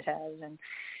effect it has. And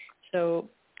so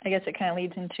I guess it kind of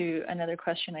leads into another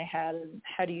question I had.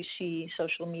 How do you see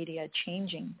social media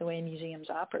changing the way museums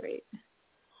operate?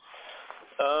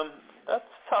 That's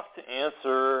tough to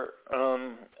answer.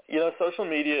 Social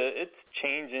media, it's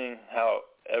changing how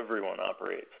everyone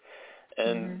operates.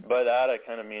 And by that, I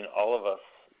kind of mean all of us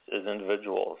as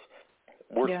individuals.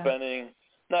 We're spending,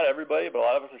 not everybody, but a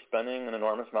lot of us are spending an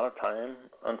enormous amount of time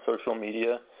on social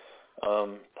media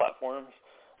platforms.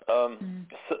 So,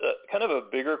 kind of a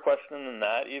bigger question than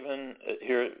that even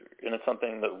here, and it's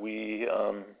something that we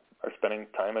are spending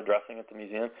time addressing at the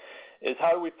museum, is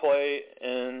how do we play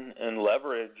in and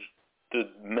leverage the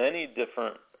many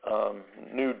different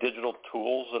new digital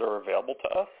tools that are available to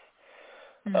us.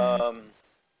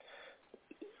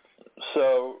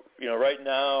 So, right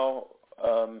now,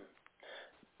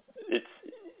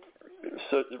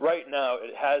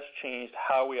 it has changed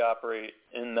how we operate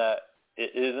in that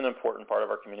it is an important part of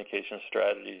our communication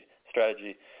strategy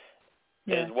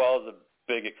as well as a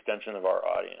big extension of our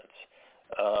audience.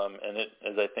 And it,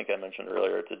 as I think I mentioned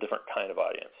earlier, it's a different kind of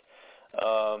audience.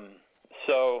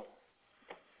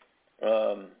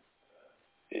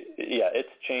 It's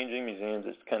changing museums.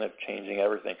 It's kind of changing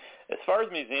everything. As far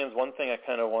as museums, one thing I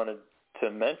kind of wanted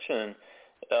to mention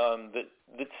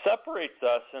that separates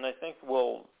us, and I think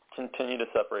will continue to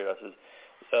separate us, is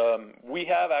we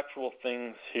have actual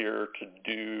things here to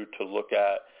do, to look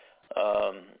at,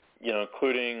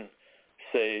 including,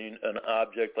 say, an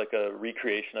object like a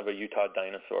recreation of a Utah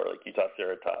dinosaur, like Utah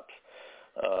ceratops,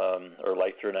 or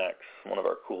Lythronax, one of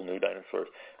our cool new dinosaurs.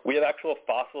 We have actual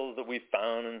fossils that we've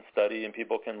found and study, and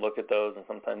people can look at those and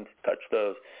sometimes touch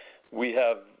those. We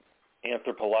have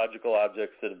anthropological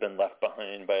objects that have been left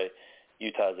behind by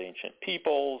Utah's ancient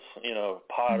peoples,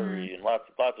 pottery and lots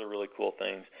of really cool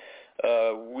things.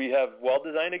 We have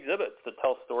well-designed exhibits that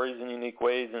tell stories in unique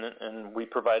ways, and we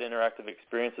provide interactive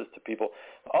experiences to people.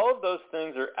 All of those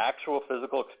things are actual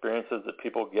physical experiences that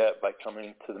people get by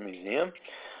coming to the museum.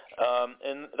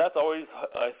 And that's always,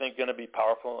 I think, going to be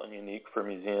powerful and unique for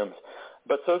museums.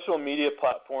 But social media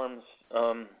platforms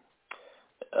are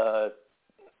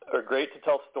great to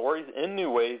tell stories in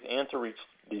new ways and to reach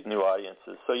these new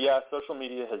audiences. So, social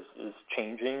media is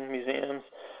changing museums.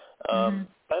 Kind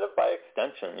of by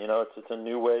extension, it's a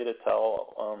new way to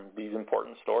tell these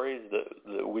important stories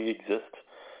that we exist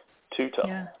to tell.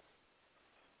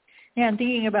 Yeah, I'm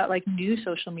thinking about like new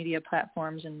social media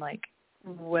platforms and like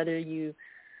whether you,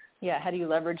 how do you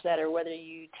leverage that, or whether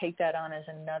you take that on as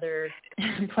another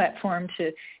platform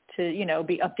to to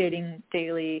be updating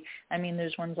daily. I mean,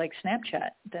 there's ones like Snapchat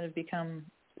that have become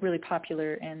really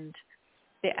popular, and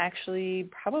they actually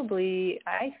probably,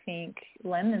 I think,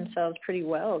 lend themselves pretty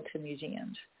well to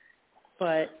museums.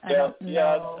 But I don't know.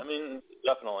 Yeah, I mean,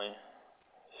 definitely.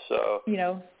 So,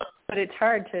 but it's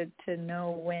hard to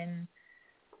know when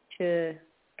to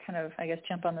kind of, I guess,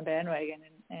 jump on the bandwagon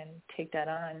and take that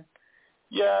on.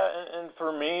 Yeah, and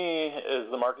for me, as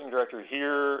the marketing director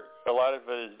here, a lot of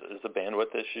it is a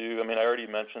bandwidth issue. I mean, I already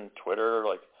mentioned Twitter.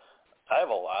 Like, I have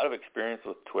a lot of experience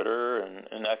with Twitter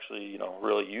and actually,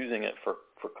 really using it for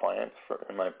clients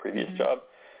in my previous job.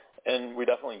 And we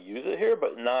definitely use it here,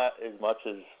 but not as much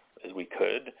as we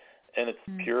could. And it's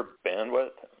pure bandwidth.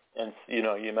 And,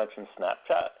 you mentioned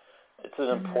Snapchat. It's an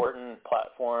important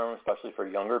platform, especially for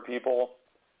younger people,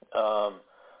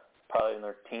 probably in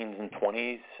their teens and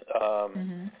 20s.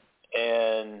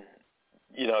 And,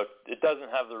 it doesn't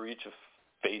have the reach of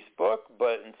Facebook,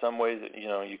 but in some ways,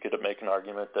 you could make an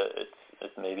argument that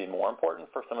it's maybe more important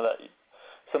for some of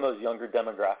those younger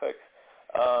demographics.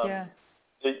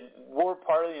 We're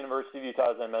part of the University of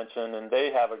Utah, as I mentioned, and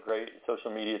they have a great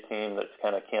social media team that's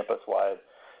kind of campus-wide.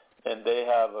 And they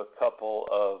have a couple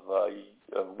of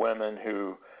women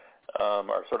who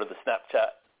are sort of the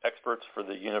Snapchat experts for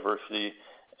the university,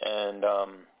 and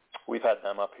we've had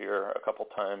them up here a couple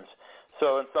times.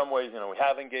 So in some ways, we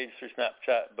have engaged through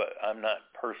Snapchat, but I'm not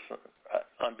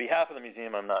on behalf of the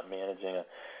museum, I'm not managing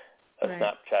a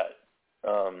Snapchat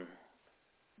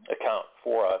account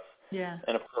for us. Yeah.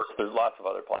 And of course, there's lots of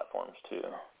other platforms too.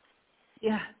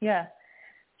 Yeah.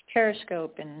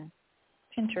 Periscope and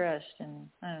Pinterest and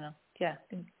I don't know. Yeah,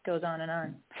 it goes on and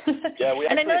on. Yeah, we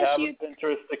actually have a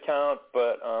Pinterest account,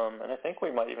 but and I think we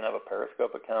might even have a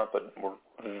Periscope account, but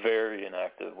we're very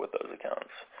inactive with those accounts.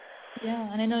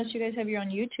 Yeah, and I noticed you guys have your own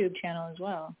YouTube channel as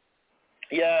well.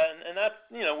 Yeah, and that's,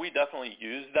 we definitely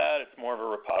use that. It's more of a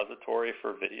repository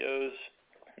for videos.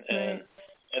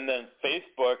 And then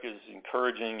Facebook is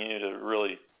encouraging you to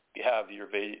really have your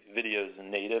videos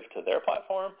native to their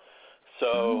platform.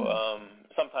 So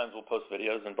sometimes we'll post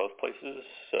videos in both places.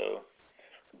 So,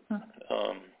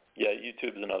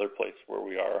 YouTube is another place where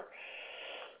we are.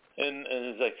 And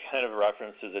as I kind of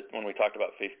referenced, is that when we talked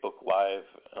about Facebook Live,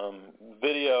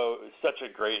 video is such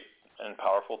a great and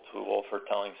powerful tool for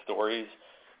telling stories.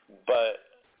 But,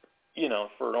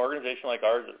 for an organization like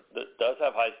ours that does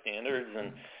have high standards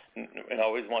and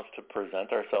always wants to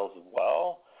present ourselves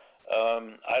well,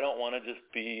 I don't want to just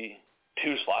be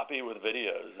too sloppy with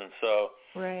videos. And so,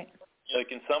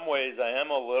 like in some ways, I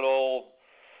am a little,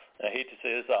 I hate to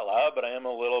say this out loud, but I am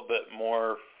a little bit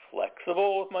more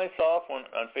flexible with myself on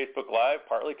Facebook Live,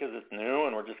 partly because it's new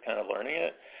and we're just kind of learning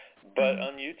it. But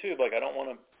on YouTube, like I don't want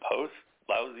to post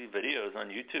lousy videos on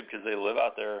YouTube because they live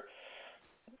out there.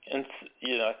 And,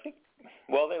 I think,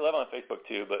 they live on Facebook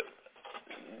too, but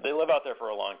they live out there for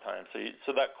a long time.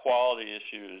 So that quality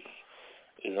issue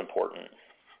is important.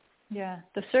 Yeah,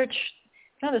 the search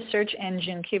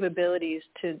engine capabilities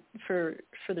for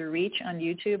the reach on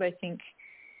YouTube, I think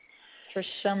for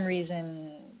some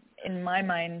reason in my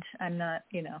mind I'm not,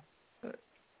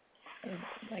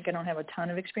 like I don't have a ton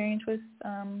of experience with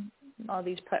all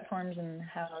these platforms and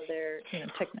how their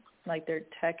their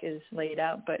tech is laid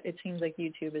out, but it seems like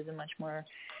YouTube is a much more,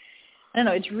 I don't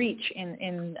know, its reach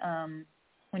in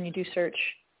when you do search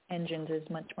engines is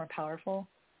much more powerful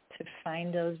to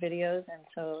find those videos. And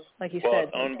so, like you said,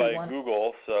 it's owned by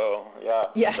Google, so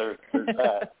there's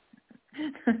that.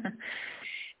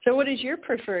 So what is your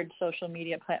preferred social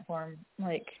media platform,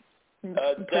 like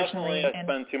definitely, I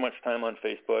spend too much time on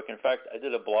Facebook. In fact, I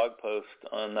did a blog post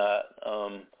on that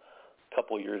a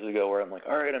couple years ago where I'm like,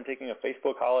 all right, I'm taking a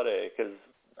Facebook holiday because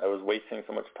I was wasting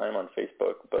so much time on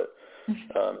Facebook. But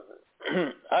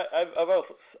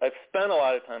I've spent a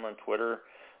lot of time on Twitter,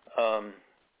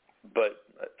 but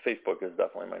Facebook is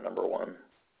definitely my number one.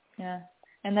 Yeah,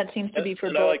 and that seems to be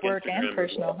for both work and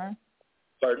personal, huh?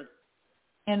 Pardon?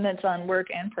 And that's on work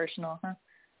and personal, huh?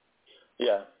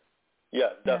 Yeah,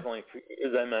 definitely.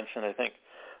 As I mentioned, I think,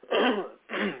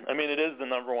 I mean, it is the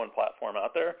number one platform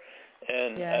out there,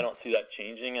 and I don't see that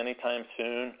changing anytime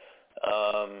soon.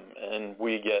 And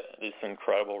we get this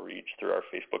incredible reach through our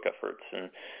Facebook efforts, and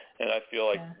I feel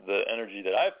like the energy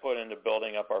that I've put into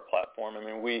building up our platform. I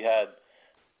mean, we had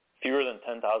fewer than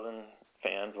 10,000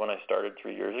 fans when I started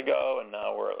 3 years ago, and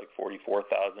now we're at like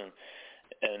 44,000.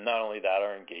 And not only that,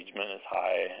 our engagement is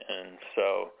high. And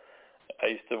so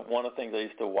one of the things I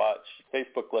used to watch,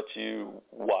 Facebook lets you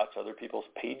watch other people's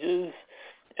pages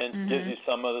and gives you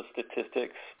some of the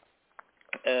statistics.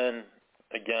 And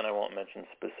again, I won't mention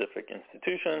specific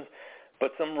institutions,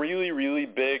 but some really, really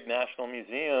big national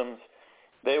museums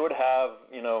they would have,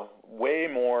 way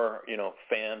more,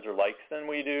 fans or likes than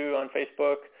we do on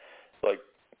Facebook. Like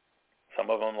some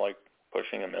of them like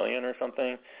pushing 1 million or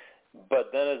something.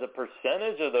 But then as a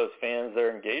percentage of those fans,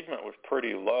 their engagement was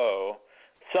pretty low.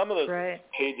 Some of those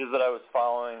pages that I was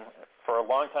following, for a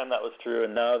long time that was true,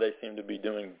 and now they seem to be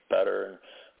doing better. And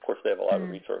of course, they have a lot of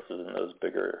resources in those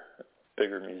bigger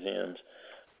museums.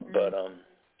 But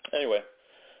anyway.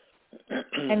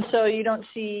 And so you don't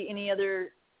see any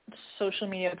other social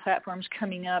media platforms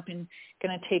coming up and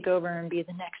going to take over and be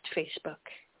the next Facebook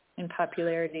in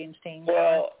popularity and staying power?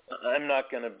 Well, I'm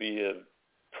not going to be a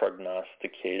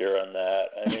prognosticator on that.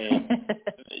 I mean,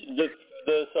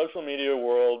 the social media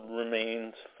world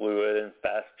remains fluid and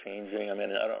fast changing. I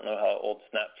mean, I don't know how old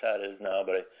Snapchat is now,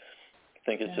 but I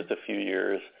think it's just a few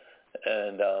years.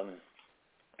 And,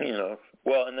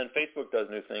 and then Facebook does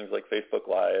new things like Facebook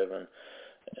Live.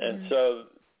 And so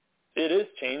it is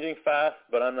changing fast,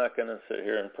 but I'm not going to sit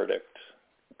here and predict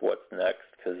what's next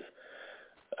because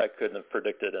I couldn't have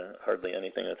predicted hardly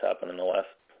anything that's happened in the last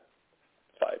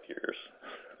 5 years.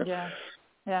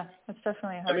 Yeah, it's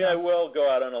definitely hard. I mean, I will go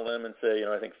out on a limb and say,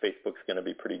 I think Facebook's going to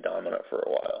be pretty dominant for a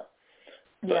while.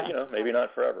 But, maybe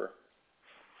not forever.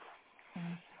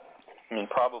 I mean,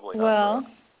 probably not forever.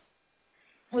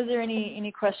 Was there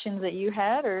any questions that you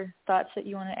had or thoughts that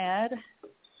you want to add?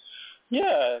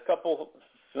 Yeah, a couple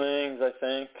things, I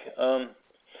think.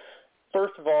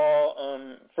 First of all,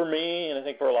 for me, and I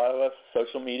think for a lot of us,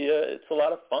 social media, it's a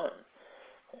lot of fun.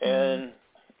 And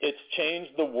it's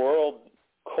changed the world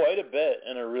quite a bit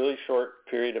in a really short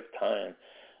period of time.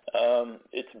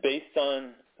 It's based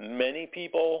on many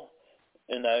people,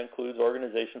 and that includes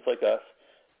organizations like us,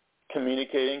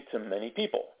 communicating to many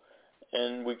people.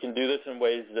 And we can do this in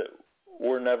ways that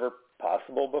were never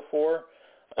possible before.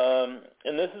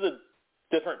 And this is a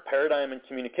different paradigm in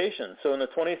communication. So in the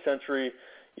 20th century,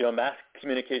 mass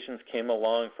communications came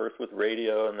along first with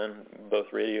radio and then both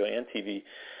radio and TV.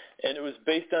 And it was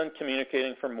based on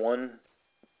communicating from one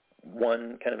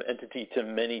kind of entity to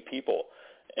many people.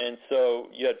 And so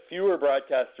you had fewer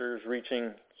broadcasters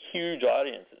reaching huge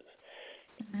audiences.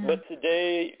 But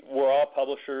today we're all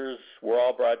publishers, we're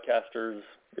all broadcasters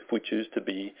if we choose to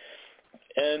be.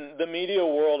 And the media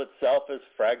world itself is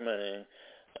fragmenting.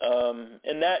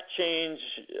 And that change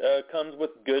comes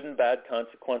with good and bad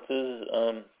consequences.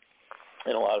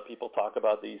 And a lot of people talk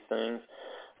about these things.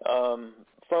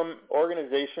 From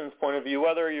organizations' point of view,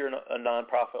 whether you're a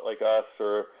nonprofit like us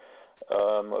or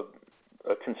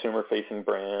a consumer-facing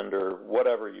brand or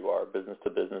whatever you are, business to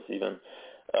business even,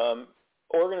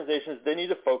 organizations, they need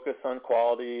to focus on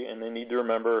quality and they need to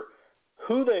remember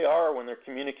who they are when they're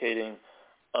communicating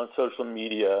on social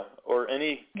media or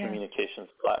any communications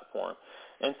platform.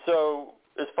 And so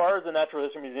as far as the Natural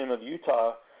History Museum of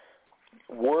Utah,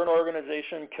 we're an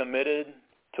organization committed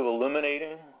to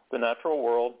illuminating the natural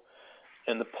world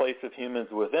and the place of humans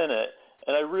within it.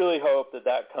 And I really hope that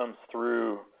that comes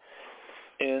through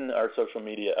in our social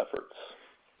media efforts.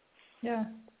 Yeah,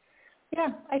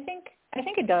 I think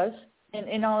it does.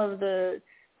 In all of the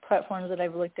platforms that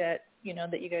I've looked at,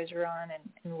 that you guys are on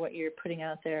and what you're putting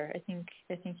out there, I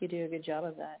think you do a good job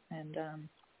of that. And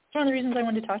it's one of the reasons I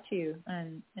wanted to talk to you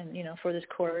and for this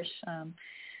course.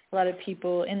 A lot of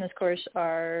people in this course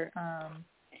are,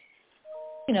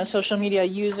 social media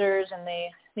users, and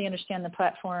they understand the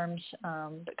platforms,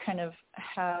 but kind of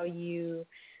how you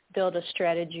build a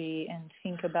strategy and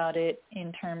think about it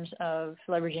in terms of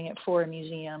leveraging it for a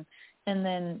museum. And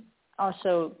then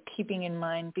also keeping in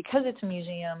mind, because it's a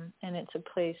museum and it's a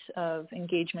place of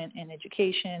engagement and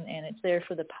education and it's there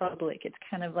for the public, it's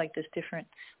kind of like this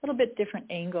little bit different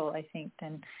angle, I think,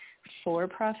 than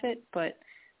for-profit. But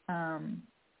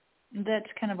that's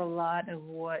kind of a lot of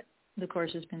what the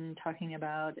course has been talking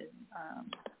about, and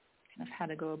kind of how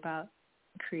to go about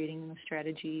creating the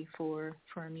strategy for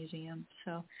a museum.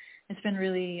 So it's been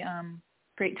really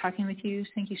great talking with you.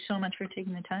 Thank you so much for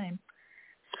taking the time.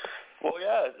 Well,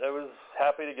 yeah, I was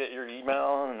happy to get your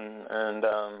email, and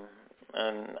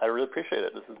I really appreciate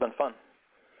it. This has been fun.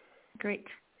 Great.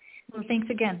 Well, thanks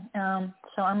again.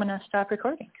 So I'm going to stop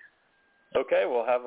recording. Okay, we'll have